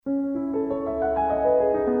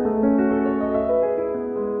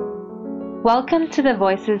Welcome to the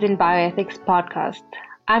Voices in Bioethics podcast.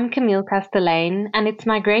 I'm Camille Castellane, and it's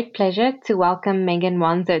my great pleasure to welcome Megan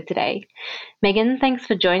Wanzo today. Megan, thanks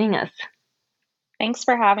for joining us. Thanks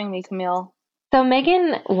for having me, Camille. So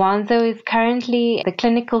Megan Wanzo is currently the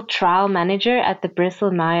clinical trial manager at the Bristol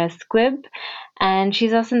Myers Squibb, and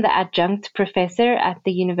she's also the adjunct professor at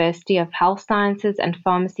the University of Health Sciences and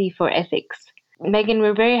Pharmacy for Ethics. Megan,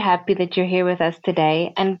 we're very happy that you're here with us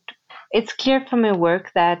today, and it's clear from your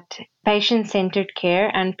work that patient-centered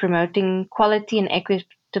care and promoting quality and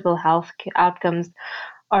equitable health outcomes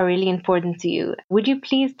are really important to you. Would you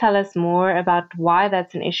please tell us more about why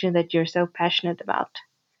that's an issue that you're so passionate about?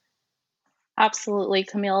 Absolutely,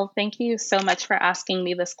 Camille. Thank you so much for asking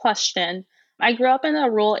me this question. I grew up in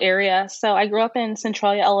a rural area. So I grew up in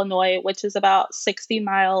Centralia, Illinois, which is about 60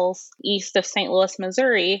 miles east of St. Louis,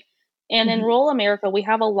 Missouri. And in rural America, we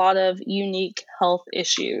have a lot of unique health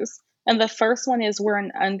issues. And the first one is we're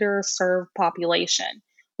an underserved population.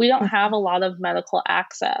 We don't have a lot of medical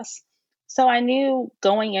access. So I knew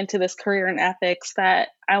going into this career in ethics that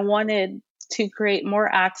I wanted to create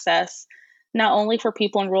more access, not only for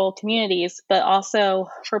people in rural communities, but also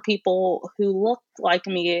for people who look like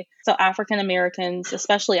me. So African Americans,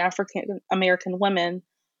 especially African American women,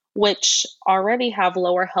 which already have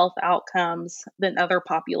lower health outcomes than other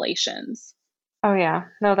populations. Oh, yeah.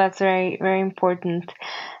 No, that's very, very important.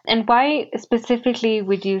 And why specifically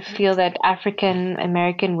would you feel that African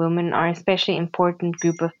American women are especially important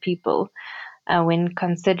group of people when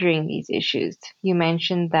considering these issues? You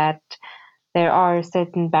mentioned that there are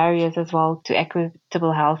certain barriers as well to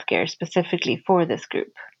equitable healthcare specifically for this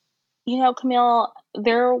group. Camille,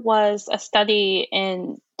 there was a study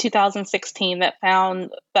in 2016 that found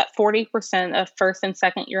that 40% of first and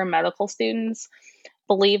second year medical students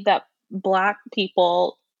believe that Black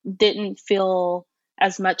people didn't feel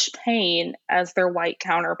as much pain as their white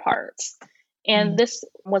counterparts. And this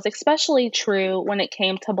was especially true when it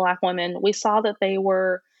came to Black women. We saw that they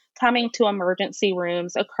were coming to emergency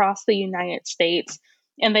rooms across the United States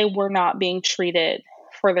and they were not being treated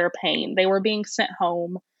for their pain. They were being sent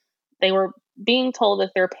home. They were being told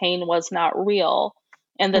that their pain was not real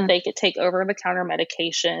and that they could take over the counter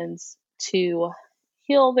medications to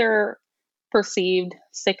heal their perceived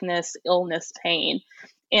sickness, illness, pain.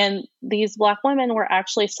 And these Black women were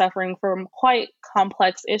actually suffering from quite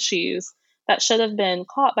complex issues that should have been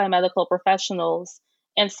caught by medical professionals.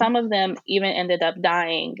 And some of them even ended up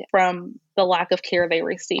dying from the lack of care they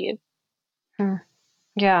received.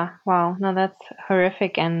 Yeah, wow. No, that's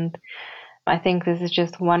horrific. And I think this is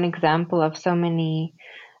just one example of so many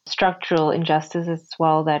structural injustices as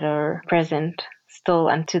well that are present still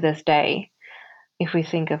and to this day. If we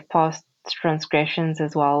think of past transgressions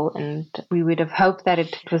as well, and we would have hoped that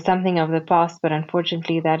it was something of the past, but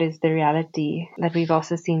unfortunately that is the reality that we've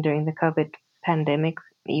also seen during the COVID pandemic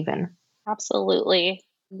even. Absolutely.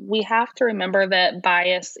 We have to remember that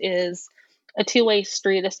bias is a two-way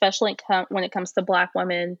street, especially when it comes to Black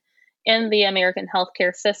women in the American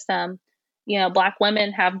healthcare system. Black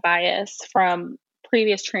women have bias from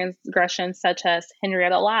previous transgressions, such as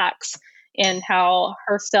Henrietta Lacks, and how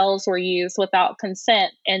her cells were used without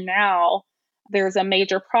consent. And now there's a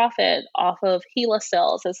major profit off of HeLa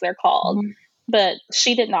cells, as they're called. But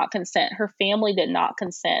she did not consent. Her family did not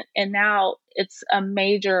consent. And now it's a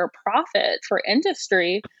major profit for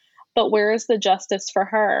industry. But where is the justice for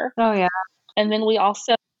her? Oh, yeah. And then we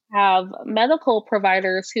also have medical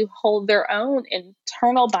providers who hold their own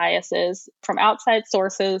internal biases from outside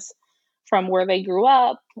sources, from where they grew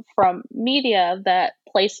up, from media that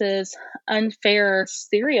places unfair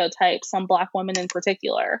stereotypes on Black women in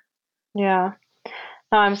particular. Yeah.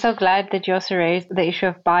 No, I'm so glad that you also raised the issue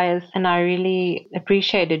of bias, and I really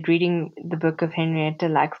appreciated reading the book of Henrietta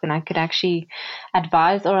Lacks, and I could actually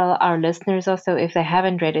advise our listeners also, if they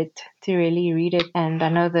haven't read it, to really read it. And I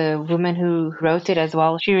know the woman who wrote it as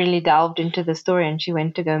well, she really delved into the story and she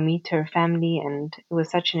went to go meet her family, and it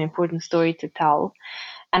was such an important story to tell.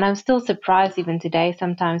 And I'm still surprised even today,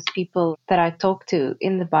 sometimes people that I talk to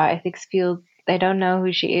in the bioethics field, they don't know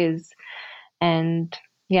who she is. And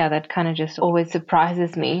yeah, that kind of just always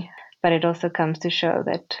surprises me. But it also comes to show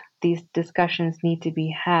that these discussions need to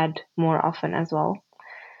be had more often as well.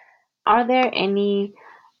 Are there any,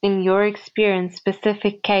 in your experience,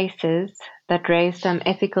 specific cases that raise some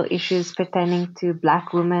ethical issues pertaining to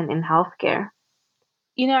Black women in healthcare?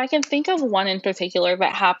 I can think of one in particular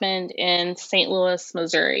that happened in St. Louis,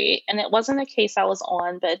 Missouri. And it wasn't a case I was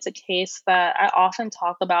on, but it's a case that I often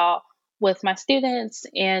talk about with my students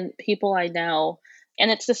and people I know.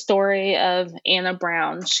 And it's the story of Anna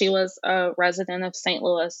Brown. She was a resident of St.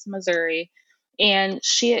 Louis, Missouri. And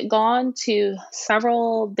she had gone to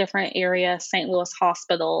several different area St. Louis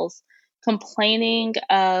hospitals complaining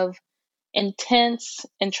of intense,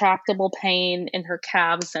 intractable pain in her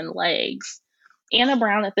calves and legs. Anna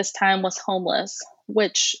Brown at this time was homeless,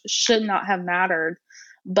 which should not have mattered,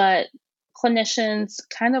 but clinicians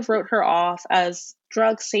kind of wrote her off as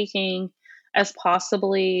drug seeking, as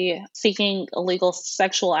possibly seeking illegal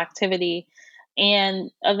sexual activity.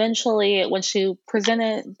 And eventually, when she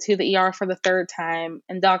presented to the ER for the third time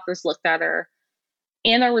and doctors looked at her,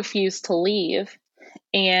 Anna refused to leave,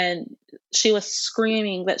 and she was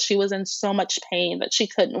screaming that she was in so much pain that she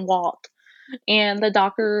couldn't walk. And the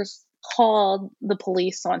doctors called the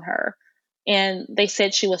police on her, and they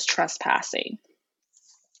said she was trespassing.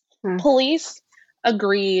 Hmm. Police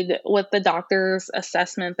agreed with the doctor's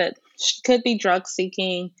assessment that she could be drug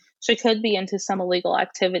seeking, she could be into some illegal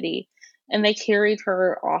activity, and they carried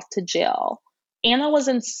her off to jail. Anna was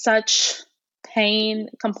in such pain,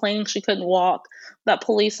 complaining she couldn't walk, that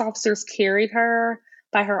police officers carried her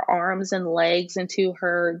by her arms and legs into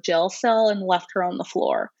her jail cell and left her on the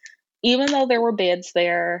floor. Even though there were beds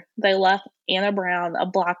there, they left Anna Brown, a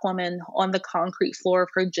Black woman, on the concrete floor of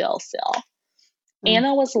her jail cell. Hmm.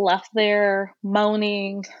 Anna was left there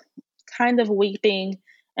moaning, kind of weeping,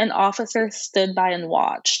 and officers stood by and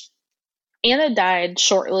watched. Anna died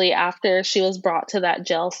shortly after she was brought to that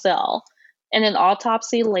jail cell, and an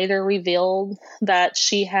autopsy later revealed that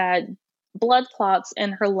she had blood clots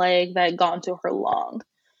in her leg that had gone to her lung.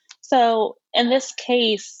 So, in this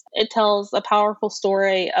case, it tells a powerful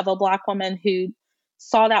story of a Black woman who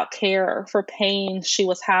sought out care for pain she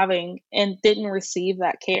was having and didn't receive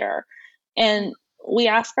that care. And we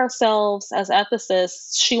ask ourselves as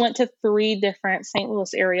ethicists, she went to 3 different St.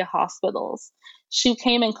 Louis area hospitals. She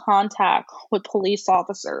came in contact with police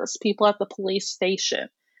officers, people at the police station.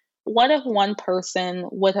 What if one person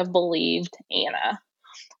would have believed Anna?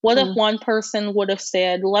 What if Hmm. one person would have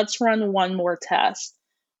said, let's run one more test?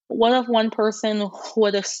 What if one person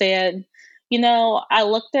would have said, I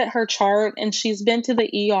looked at her chart and she's been to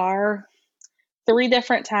the ER 3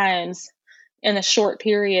 different times in a short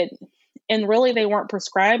period, and really they weren't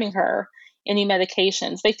prescribing her any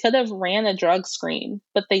medications. They could have ran a drug screen,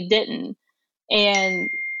 but they didn't. And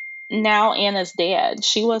now Anna's dead.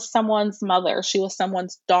 She was someone's mother. She was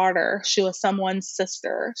someone's daughter. She was someone's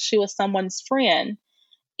sister. She was someone's friend.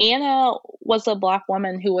 Anna was a Black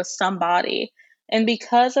woman who was somebody. And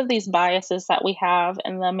because of these biases that we have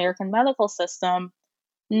in the American medical system,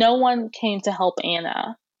 no one came to help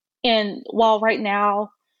Anna. And while right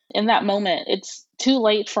now, in that moment, it's too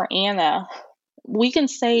late for Anna, we can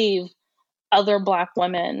save other Black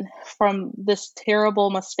women from this terrible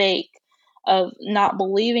mistake of not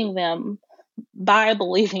believing them, by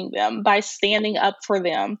believing them, by standing up for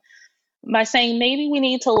them, by saying maybe we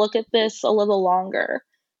need to look at this a little longer.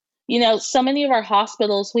 So many of our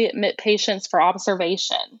hospitals, we admit patients for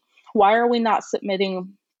observation. Why are we not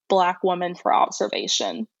submitting Black women for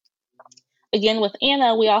observation? Again, with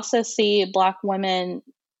Anna, we also see Black women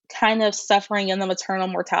kind of suffering in the maternal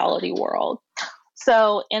mortality world.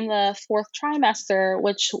 So, in the 4th trimester,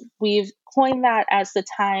 which we've coined that as the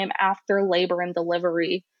time after labor and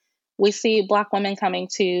delivery, we see Black women coming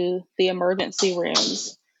to the emergency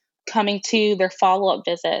rooms, coming to their follow up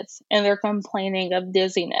visits, and they're complaining of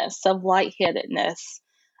dizziness, of lightheadedness,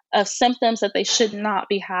 of symptoms that they should not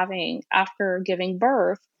be having after giving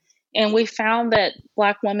birth. And we found that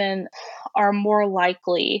Black women are more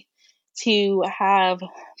likely to have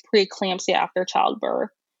preeclampsia after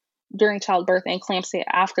childbirth, during childbirth, and eclampsia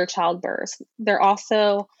after childbirth. They're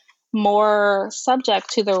also more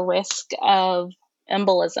subject to the risk of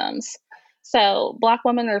embolisms. So, Black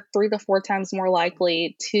women are 3 to 4 times more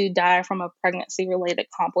likely to die from a pregnancy related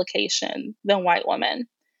complication than white women.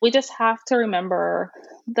 We just have to remember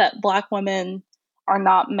that Black women are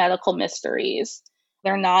not medical mysteries.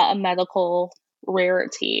 They're not a medical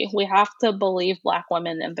rarity. We have to believe Black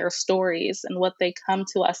women and their stories and what they come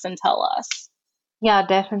to us and tell us. Yeah,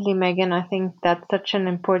 definitely, Megan. I think that's such an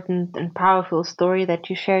important and powerful story that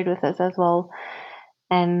you shared with us as well.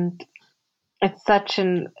 And it's such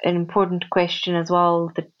an important question as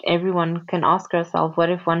well that everyone can ask ourselves.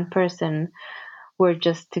 What if one person were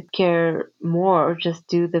just to care more or just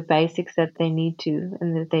do the basics that they need to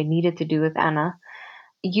and that they needed to do with Anna?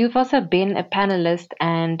 You've also been a panelist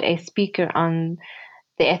and a speaker on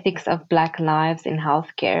the ethics of Black lives in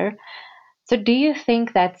healthcare. So, do you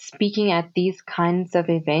think that speaking at these kinds of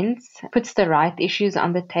events puts the right issues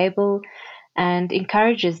on the table and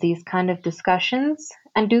encourages these kind of discussions?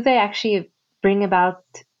 And do they actually bring about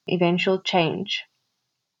eventual change?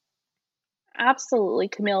 Absolutely,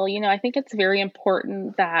 Camille. I think it's very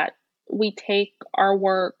important that we take our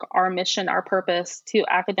work, our mission, our purpose to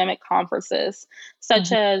academic conferences,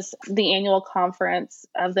 such as the annual conference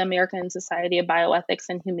of the American Society of Bioethics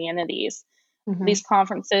and Humanities. Mm-hmm. These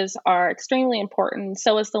conferences are extremely important.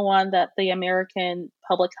 So is the one that the American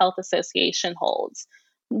Public Health Association holds.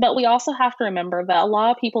 But we also have to remember that a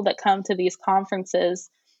lot of people that come to these conferences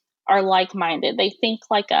are like-minded. They think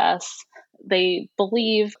like us. They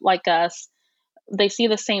believe like us. They see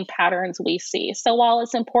the same patterns we see. So while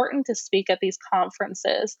it's important to speak at these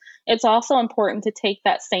conferences, it's also important to take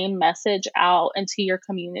that same message out into your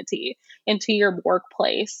community, into your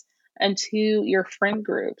workplace, into your friend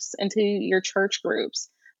groups, into your church groups.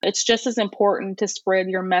 It's just as important to spread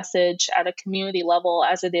your message at a community level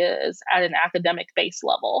as it is at an academic base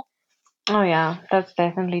level. Oh, yeah, that's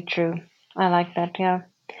definitely true. I like that. Yeah.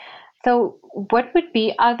 So, what would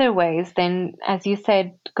be other ways then, as you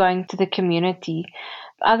said, going to the community,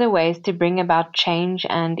 other ways to bring about change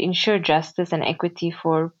and ensure justice and equity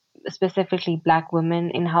for specifically Black women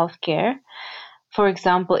in healthcare? For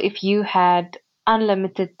example, if you had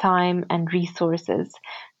unlimited time and resources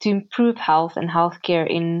to improve health and healthcare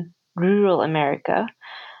in rural America,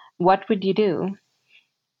 what would you do?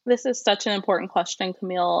 This is such an important question,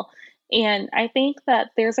 Camille. And I think that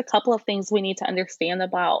there's a couple of things we need to understand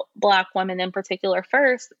about Black women in particular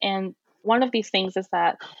first. And one of these things is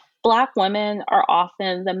that Black women are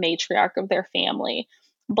often the matriarch of their family.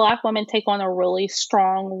 Black women take on a really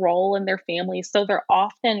strong role in their families. So they're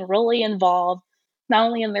often really involved, not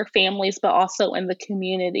only in their families, but also in the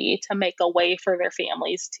community to make a way for their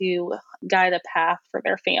families, to guide a path for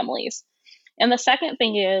their families. And the second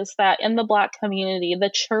thing is that in the Black community,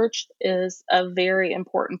 the church is a very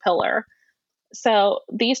important pillar. So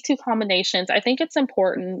these two combinations, I think it's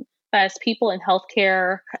important that as people in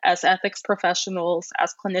healthcare, as ethics professionals,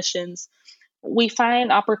 as clinicians, we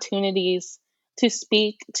find opportunities to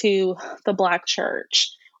speak to the Black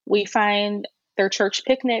church. We find their church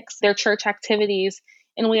picnics, their church activities,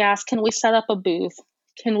 and we ask, can we set up a booth?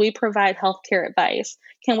 Can we provide healthcare advice?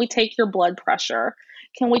 Can we take your blood pressure?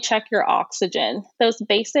 Can we check your oxygen? Those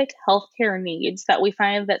basic healthcare needs that we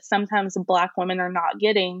find that sometimes Black women are not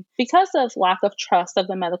getting because of lack of trust of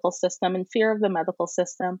the medical system and fear of the medical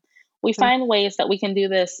system. We find ways that we can do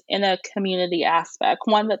this in a community aspect,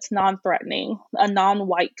 one that's non-threatening, a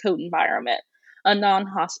non-white coat environment, a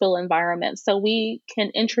non-hospital environment. So we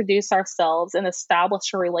can introduce ourselves and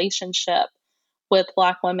establish a relationship with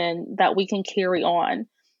Black women that we can carry on.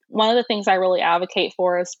 One of the things I really advocate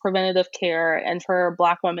for is preventative care and for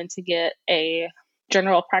Black women to get a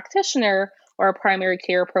general practitioner or a primary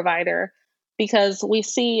care provider, because we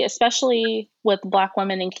see, especially with Black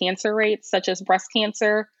women in cancer rates, such as breast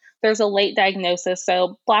cancer, there's a late diagnosis.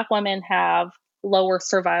 So Black women have lower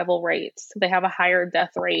survival rates. They have a higher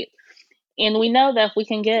death rate. And we know that if we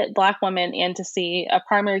can get Black women in to see a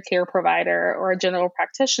primary care provider or a general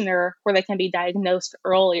practitioner where they can be diagnosed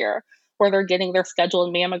earlier, where they're getting their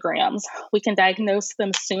scheduled mammograms, we can diagnose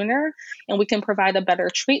them sooner and we can provide a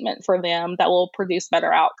better treatment for them that will produce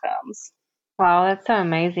better outcomes. Wow, that's so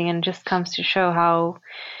amazing, and just comes to show how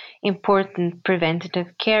important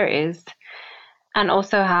preventative care is, and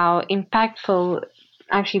also how impactful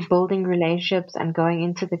actually building relationships and going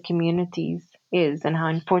into the communities is, and how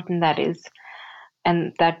important that is.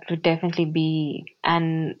 And that would definitely be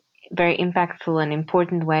an very impactful and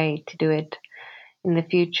important way to do it in the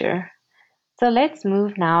future. So let's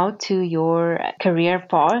move now to your career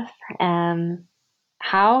path.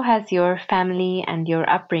 How has your family and your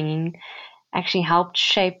upbringing actually helped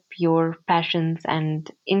shape your passions and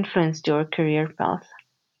influenced your career path?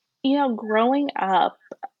 Growing up,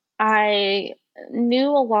 I knew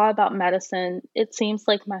a lot about medicine. It seems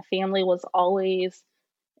like my family was always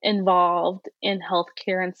involved in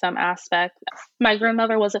healthcare in some aspect. My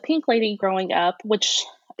grandmother was a pink lady growing up, which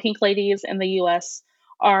pink ladies in the US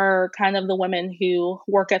are kind of the women who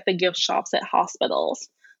work at the gift shops at hospitals.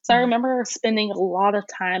 So I remember spending a lot of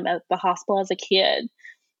time at the hospital as a kid.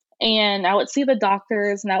 And I would see the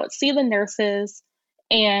doctors and I would see the nurses.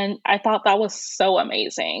 And I thought that was so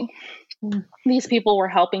amazing. These people were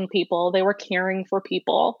helping people, they were caring for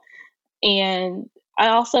people. And I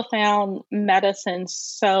also found medicine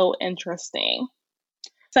so interesting.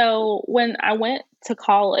 So when I went to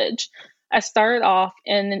college, I started off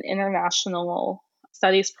in an international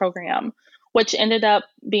studies program, which ended up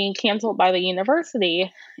being canceled by the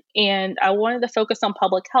university. And I wanted to focus on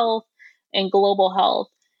public health and global health.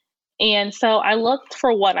 And so I looked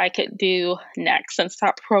for what I could do next since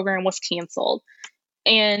that program was canceled.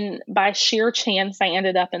 And by sheer chance, I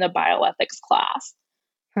ended up in a bioethics class.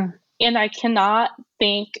 And I cannot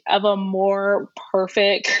think of a more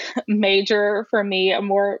perfect major for me, a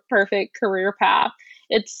more perfect career path.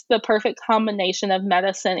 It's the perfect combination of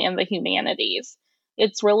medicine and the humanities.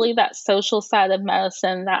 It's really that social side of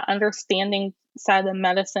medicine, that understanding side of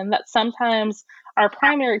medicine that sometimes our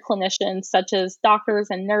primary clinicians, such as doctors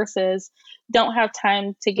and nurses, don't have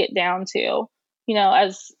time to get down to.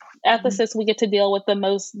 As Mhm. ethicists, we get to deal with the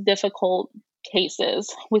most difficult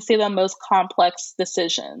cases. We see the most complex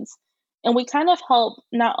decisions. And we kind of help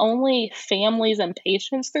not only families and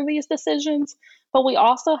patients through these decisions, but we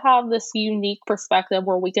also have this unique perspective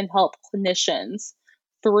where we can help clinicians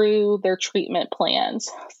through their treatment plans,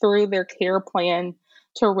 through their care plan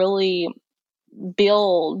to really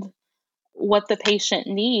build what the patient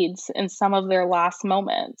needs in some of their last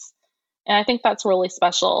moments. And I think that's really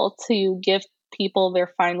special to give people their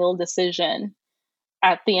final decision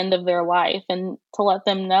at the end of their life and to let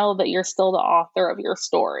them know that you're still the author of your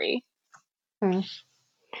story. Mm.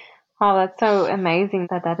 Oh, that's so amazing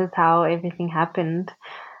that that is how everything happened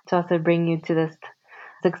to also bring you to this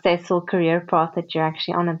successful career path that you're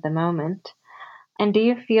actually on at the moment. And do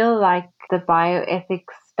you feel like the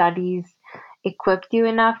bioethics studies equipped you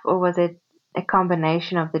enough, or was it a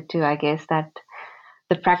combination of the two? I guess that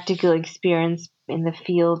the practical experience in the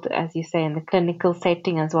field, as you say, in the clinical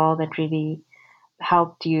setting as well, that really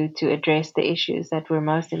helped you to address the issues that were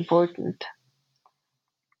most important.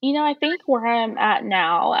 I think where I'm at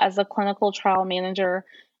now as a clinical trial manager,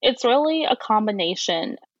 it's really a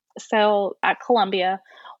combination. So at Columbia,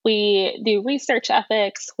 we do research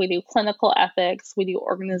ethics, we do clinical ethics, we do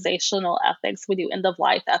organizational ethics, we do end of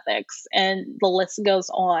life ethics, and the list goes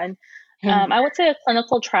on. I would say a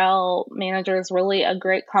clinical trial manager is really a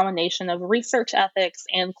great combination of research ethics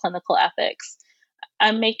and clinical ethics.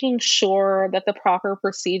 I'm making sure that the proper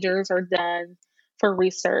procedures are done for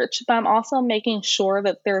research, but I'm also making sure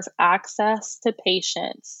that there's access to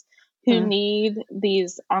patients who Mm, need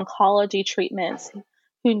these oncology treatments,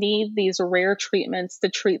 who need these rare treatments to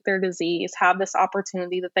treat their disease, have this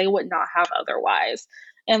opportunity that they would not have otherwise.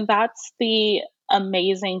 And that's the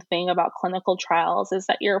amazing thing about clinical trials is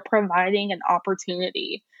that you're providing an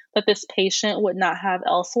opportunity that this patient would not have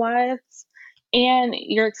elsewise, and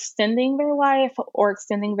you're extending their life or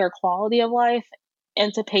extending their quality of life.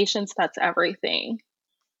 And to patients, that's everything.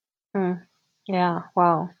 mm. Yeah,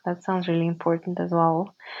 wow, that sounds really important as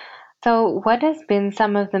well. So, what has been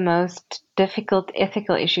some of the most difficult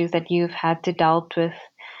ethical issues that you've had to dealt with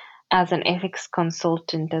as an ethics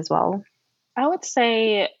consultant as well? I would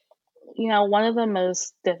say, one of the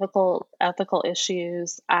most difficult ethical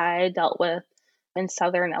issues I dealt with in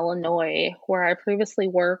Southern Illinois, where I previously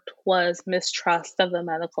worked, was mistrust of the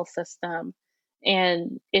medical system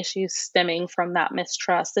and issues stemming from that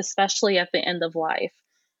mistrust, especially at the end of life.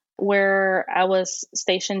 Where I was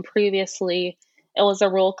stationed previously, it was a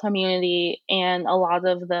rural community, and a lot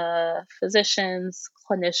of the physicians,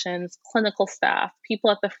 clinicians, clinical staff,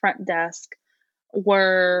 people at the front desk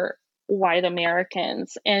were white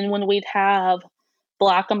Americans. And when we'd have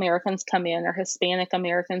Black Americans come in or Hispanic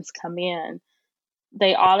Americans come in,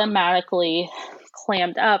 they automatically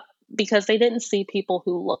clammed up because they didn't see people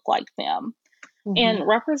who looked like them. Hmm. And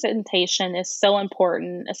representation is so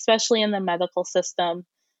important, especially in the medical system,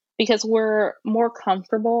 because we're more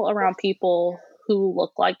comfortable around people who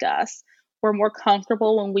look like us. We're more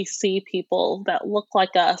comfortable when we see people that look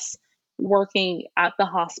like us working at the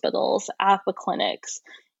hospitals, at the clinics.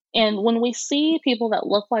 And when we see people that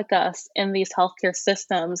look like us in these healthcare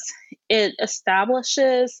systems, it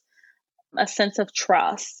establishes a sense of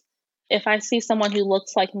trust. If I see someone who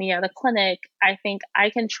looks like me at a clinic, I think I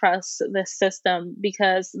can trust this system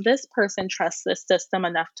because this person trusts this system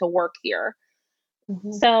enough to work here.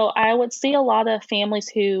 Hmm. So I would see a lot of families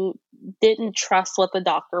who didn't trust what the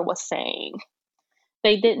doctor was saying.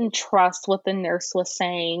 They didn't trust what the nurse was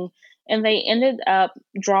saying, and they ended up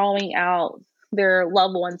drawing out their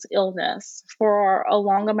loved one's illness for a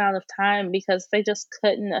long amount of time because they just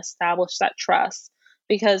couldn't establish that trust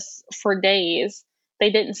because for days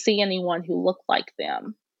they didn't see anyone who looked like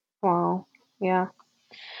them. Wow. Yeah.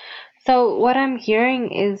 So, what I'm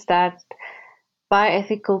hearing is that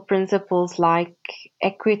bioethical principles like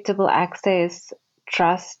equitable access,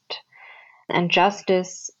 trust, and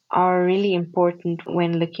justice are really important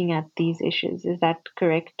when looking at these issues. Is that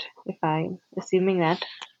correct? If I'm assuming that?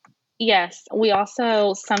 Yes, we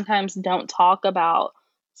also sometimes don't talk about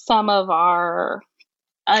some of our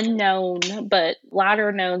unknown but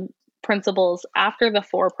latter known principles after the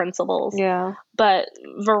four principles, Yeah. but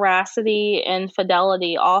veracity and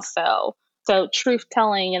fidelity also. So, truth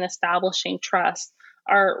telling and establishing trust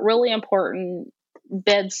are really important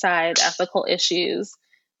bedside ethical issues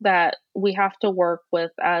that we have to work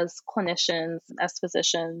with as clinicians, as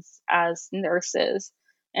physicians, as nurses.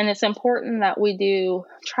 And it's important that we do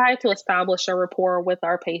try to establish a rapport with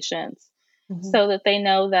our patients Hmm. so that they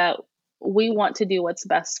know that we want to do what's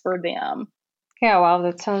best for them. Yeah, wow,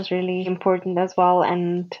 that sounds really important as well.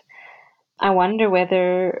 And I wonder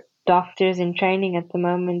whether doctors in training at the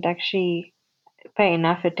moment actually pay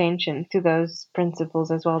enough attention to those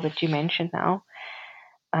principles as well that you mentioned now.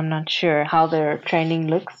 I'm not sure how their training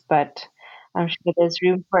looks, but I'm sure there's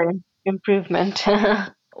room for improvement.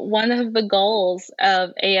 One of the goals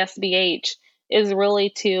of ASBH is really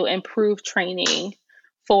to improve training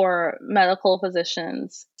for medical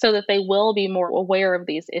physicians so that they will be more aware of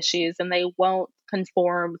these issues and they won't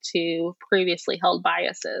conform to previously held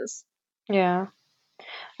biases. Yeah.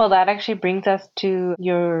 Well, that actually brings us to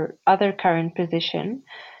your other current position,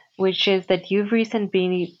 which is that you've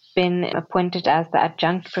recently been appointed as the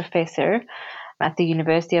adjunct professor at the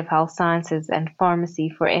University of Health Sciences and Pharmacy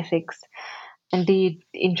for Ethics. And do you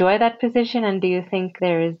enjoy that position? And do you think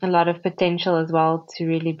there is a lot of potential as well to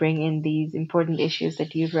really bring in these important issues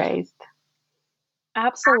that you've raised?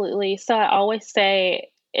 Absolutely. So I always say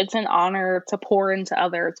it's an honor to pour into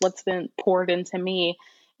others what's been poured into me.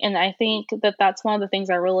 And I think that that's one of the things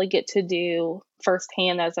I really get to do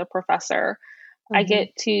firsthand as a professor. I Hmm.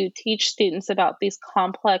 get to teach students about these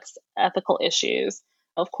complex ethical issues.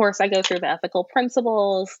 Of course, I go through the ethical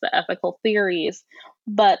principles, the ethical theories,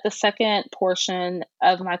 but the second portion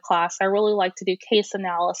of my class, I really like to do case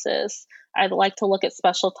analysis. I'd like to look at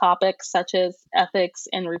special topics such as ethics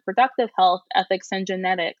in reproductive health, ethics in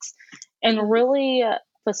genetics, and really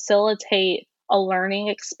facilitate a learning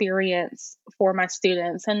experience for my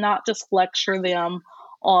students and not just lecture them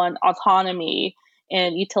on autonomy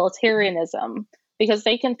and utilitarianism because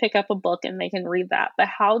they can pick up a book and they can read that. But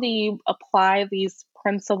how do you apply these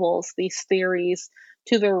principles, these theories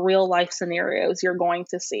to the real life scenarios you're going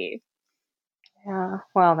to see? Yeah,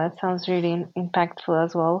 well, that sounds really impactful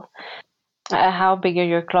as well. How big are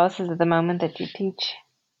your classes at the moment that you teach?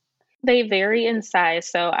 They vary in size,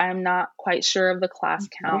 so I'm not quite sure of the class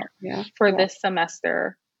Okay. count Yeah, for yeah. this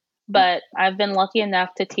semester. But I've been lucky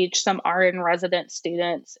enough to teach some RN resident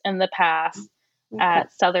students in the past Okay.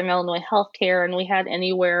 at Southern Illinois Healthcare, and we had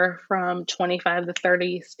anywhere from 25 to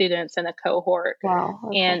 30 students in a cohort. Wow.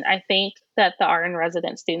 Okay. And I think that the RN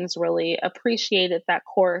resident students really appreciated that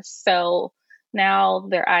course. So now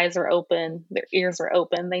their eyes are open, their ears are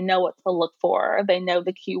open, they know what to look for, they know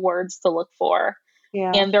the keywords to look for,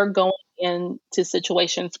 Yeah. and they're going into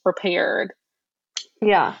situations prepared.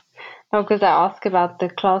 Yeah. No, because I ask about the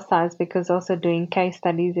class size because also doing case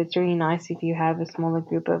studies, it's really nice if you have a smaller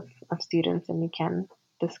group of students and you can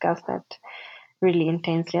discuss that really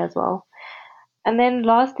intensely as well. And then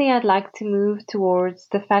lastly, I'd like to move towards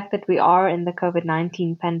the fact that we are in the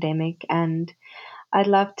COVID-19 pandemic, and I'd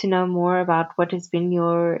love to know more about what has been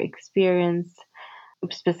your experience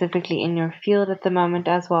specifically in your field at the moment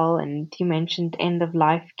as well. And you mentioned end of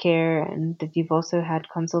life care and that you've also had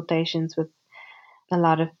consultations with a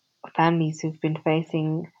lot of families who've been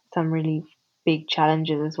facing some really big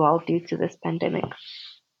challenges as well due to this pandemic.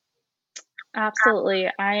 Absolutely.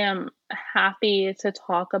 I am happy to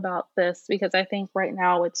talk about this because I think right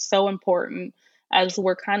now it's so important as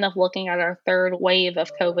we're kind of looking at our third wave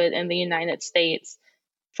of COVID in the United States.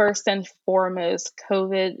 First and foremost,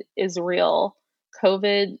 COVID is real.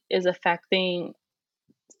 COVID is affecting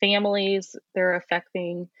families, they're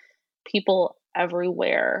affecting people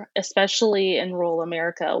everywhere, especially in rural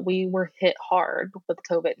America. We were hit hard with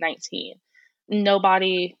COVID-19.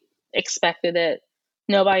 Nobody expected it,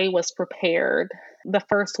 nobody was prepared. The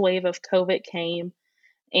first wave of COVID came,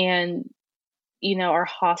 and our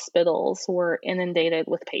hospitals were inundated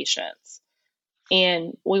with patients.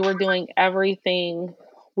 And we were doing everything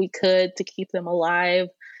we could to keep them alive,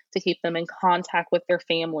 to keep them in contact with their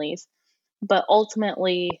families. But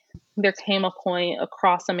ultimately, there came a point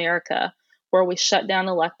across America where we shut down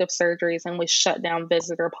elective surgeries and we shut down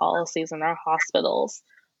visitor policies in our hospitals.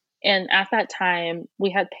 And at that time, we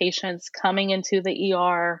had patients coming into the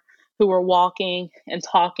ER who were walking and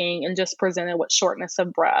talking and just presented with shortness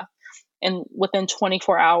of breath. And within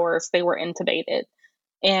 24 hours, they were intubated.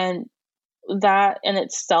 And that in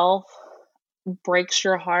itself breaks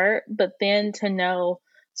your heart. But then to know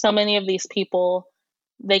so many of these people,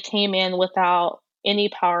 they came in without any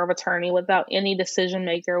power of attorney, without any decision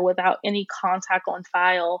maker, without any contact on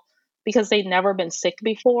file because they'd never been sick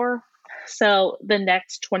before. So the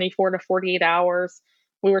next 24 to 48 hours,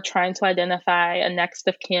 we were trying to identify a next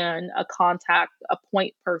of kin, a contact, a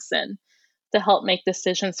point person to help make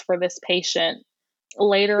decisions for this patient.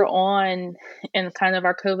 Later on in kind of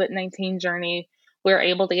our COVID-19 journey, We were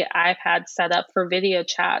able to get iPads set up for video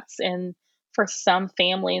chats. And for some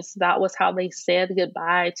families, that was how they said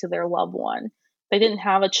goodbye to their loved one. They didn't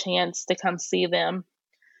have a chance to come see them.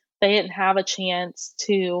 They didn't have a chance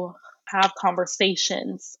to have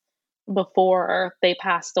conversations before they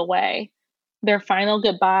passed away. Their final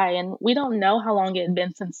goodbye, and we don't know how long it had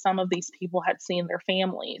been since some of these people had seen their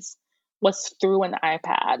families, was through an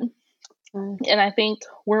iPad. And I think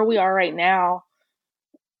where we are right now,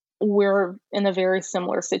 we're in a very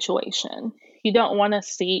similar situation. You don't want to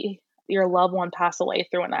see your loved one pass away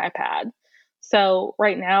through an iPad. So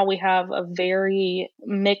right now we have a very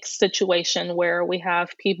mixed situation where we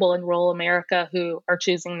have people in rural America who are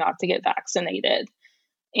choosing not to get vaccinated.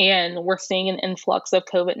 And we're seeing an influx of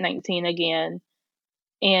COVID-19 again.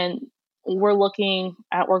 And we're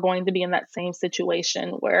going to be in that same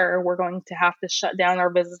situation where we're going to have to shut down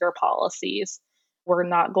our visitor policies. We're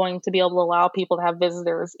not going to be able to allow people to have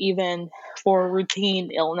visitors, even for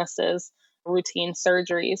routine illnesses, routine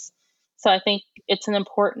surgeries. So I think it's an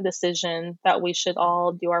important decision that we should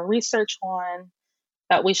all do our research on,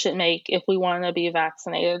 that we should make if we want to be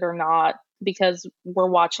vaccinated or not, because we're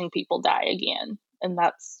watching people die again. And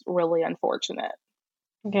that's really unfortunate.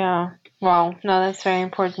 Yeah. Wow. No, that's very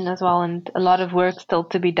important as well. And a lot of work still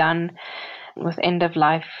to be done with end of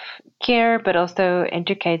life care, but also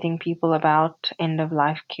educating people about end of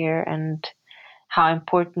life care and how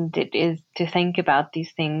important it is to think about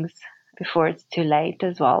these things before it's too late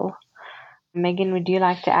as well. Megan, would you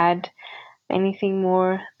like to add anything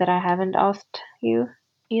more that I haven't asked you?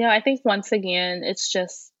 I think once again, it's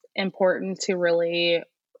just important to really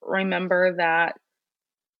remember that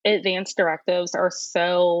advance directives are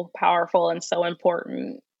so powerful and so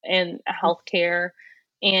important in healthcare.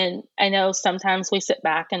 And I know sometimes we sit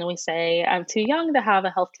back and we say, I'm too young to have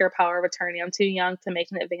a healthcare power of attorney. I'm too young to make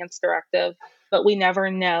an advance directive. But we never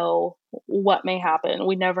know what may happen.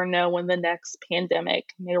 We never know when the next pandemic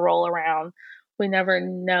may roll around. We never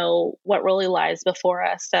know what really lies before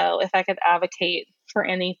us. So if I could advocate for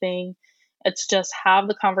anything, it's just have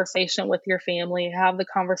the conversation with your family, have the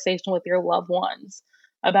conversation with your loved ones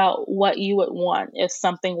about what you would want if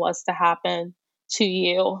something was to happen to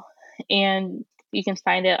you. And you can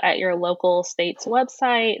find it at your local state's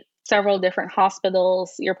website. Several different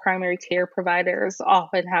hospitals, your primary care providers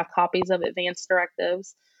often have copies of advance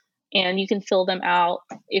directives, and you can fill them out.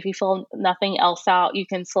 If you fill nothing else out, you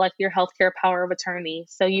can select your healthcare power of attorney.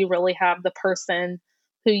 So you really have the person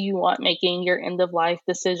who you want making your end of life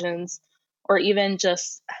decisions, or even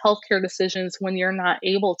just healthcare decisions when you're not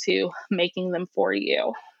able to, making them for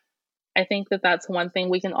you. I think that that's one thing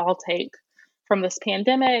we can all take from this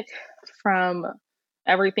pandemic, from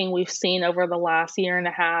everything we've seen over the last year and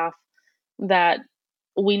a half, that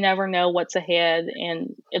we never know what's ahead.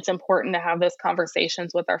 And it's important to have those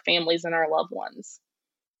conversations with our families and our loved ones.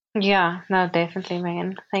 Yeah, no, definitely,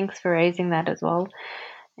 Megan. Thanks for raising that as well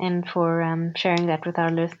and for sharing that with our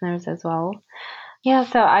listeners as well. Yeah,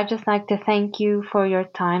 so I'd just like to thank you for your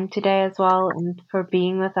time today as well and for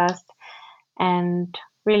being with us and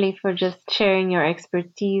really for just sharing your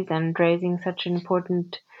expertise and raising such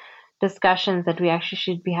important discussions that we actually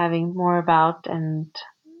should be having more about. And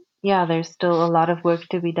yeah, there's still a lot of work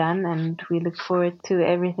to be done, and we look forward to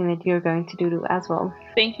everything that you're going to do as well.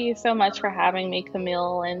 Thank you so much for having me,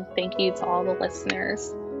 Camille, and thank you to all the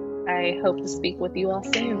listeners. I hope to speak with you all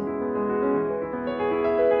soon.